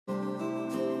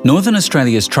Northern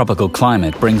Australia's tropical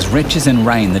climate brings riches in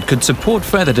rain that could support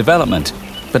further development,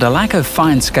 but a lack of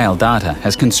fine-scale data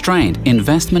has constrained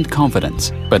investment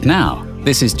confidence. But now,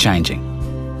 this is changing.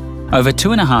 Over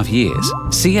 2.5 years,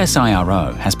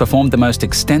 CSIRO has performed the most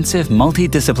extensive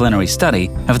multidisciplinary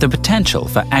study of the potential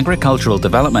for agricultural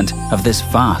development of this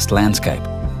vast landscape.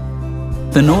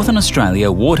 The Northern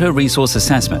Australia Water Resource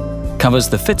Assessment covers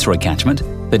the Fitzroy catchment,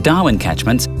 the Darwin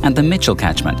catchments and the Mitchell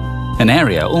catchment, an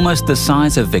area almost the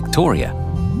size of Victoria.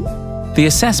 The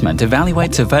assessment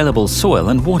evaluates available soil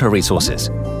and water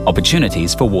resources,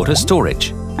 opportunities for water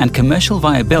storage, and commercial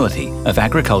viability of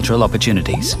agricultural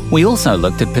opportunities. We also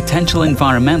looked at potential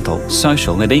environmental,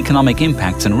 social and economic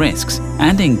impacts and risks,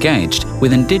 and engaged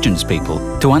with Indigenous people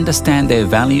to understand their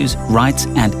values, rights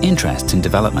and interests in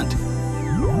development.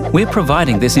 We're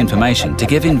providing this information to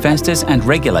give investors and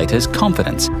regulators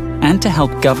confidence and to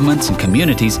help governments and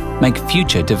communities make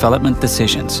future development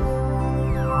decisions.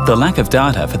 The lack of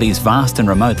data for these vast and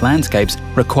remote landscapes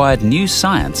required new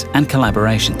science and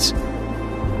collaborations.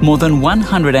 More than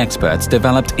 100 experts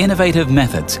developed innovative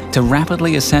methods to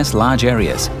rapidly assess large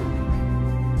areas.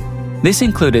 This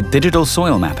included digital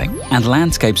soil mapping and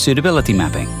landscape suitability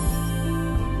mapping.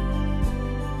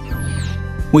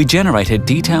 We generated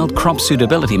detailed crop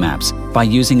suitability maps by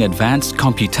using advanced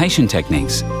computation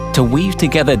techniques to weave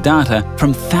together data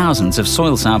from thousands of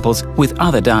soil samples with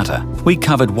other data. We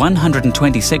covered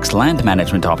 126 land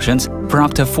management options for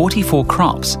up to 44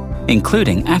 crops,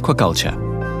 including aquaculture.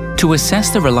 To assess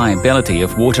the reliability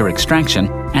of water extraction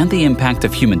and the impact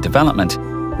of human development,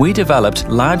 we developed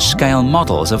large-scale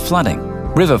models of flooding,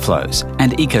 river flows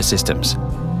and ecosystems.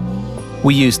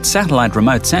 We used satellite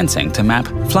remote sensing to map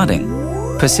flooding,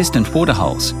 persistent water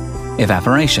holes,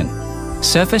 evaporation,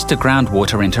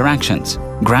 surface-to-groundwater interactions,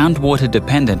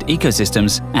 groundwater-dependent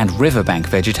ecosystems and riverbank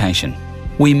vegetation.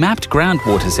 We mapped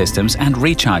groundwater systems and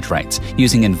recharge rates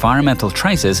using environmental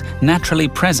traces naturally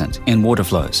present in water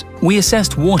flows. We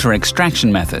assessed water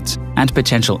extraction methods and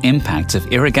potential impacts of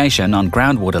irrigation on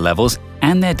groundwater levels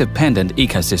and their dependent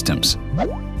ecosystems.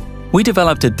 We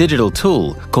developed a digital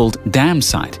tool called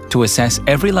DamSite to assess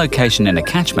every location in a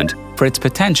catchment for its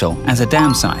potential as a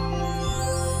dam site.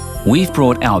 We've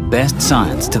brought our best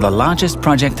science to the largest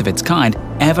project of its kind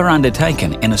ever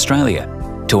undertaken in Australia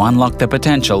to unlock the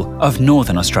potential of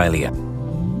Northern Australia.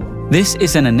 This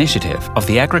is an initiative of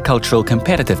the Agricultural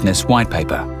Competitiveness White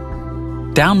Paper.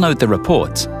 Download the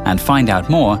reports and find out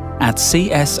more at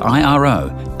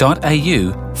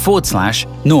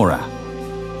csiro.au/NORA.